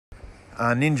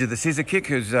Ninja the Scissor Kick,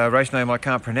 whose race name I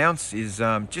can't pronounce, is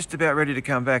just about ready to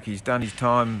come back. He's done his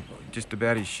time, just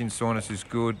about. His shin soreness is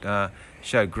good,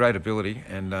 showed great ability,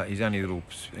 and his only little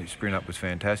sprint up was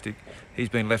fantastic. He's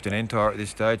been left an entire at this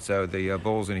stage, so the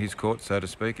ball's in his court, so to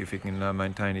speak. If he can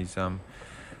maintain his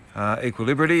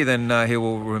equilibrium, then he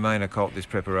will remain a colt this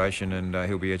preparation, and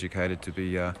he'll be educated to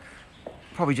be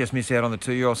probably just miss out on the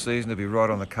 2-year-old season, to be right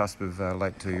on the cusp of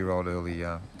late 2-year-old, early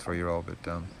 3-year-old.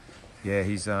 But yeah,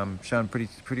 he's shown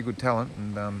pretty good talent,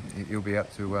 and he'll be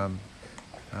out to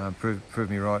prove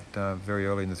me right very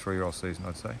early in the 3-year-old season,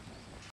 I'd say.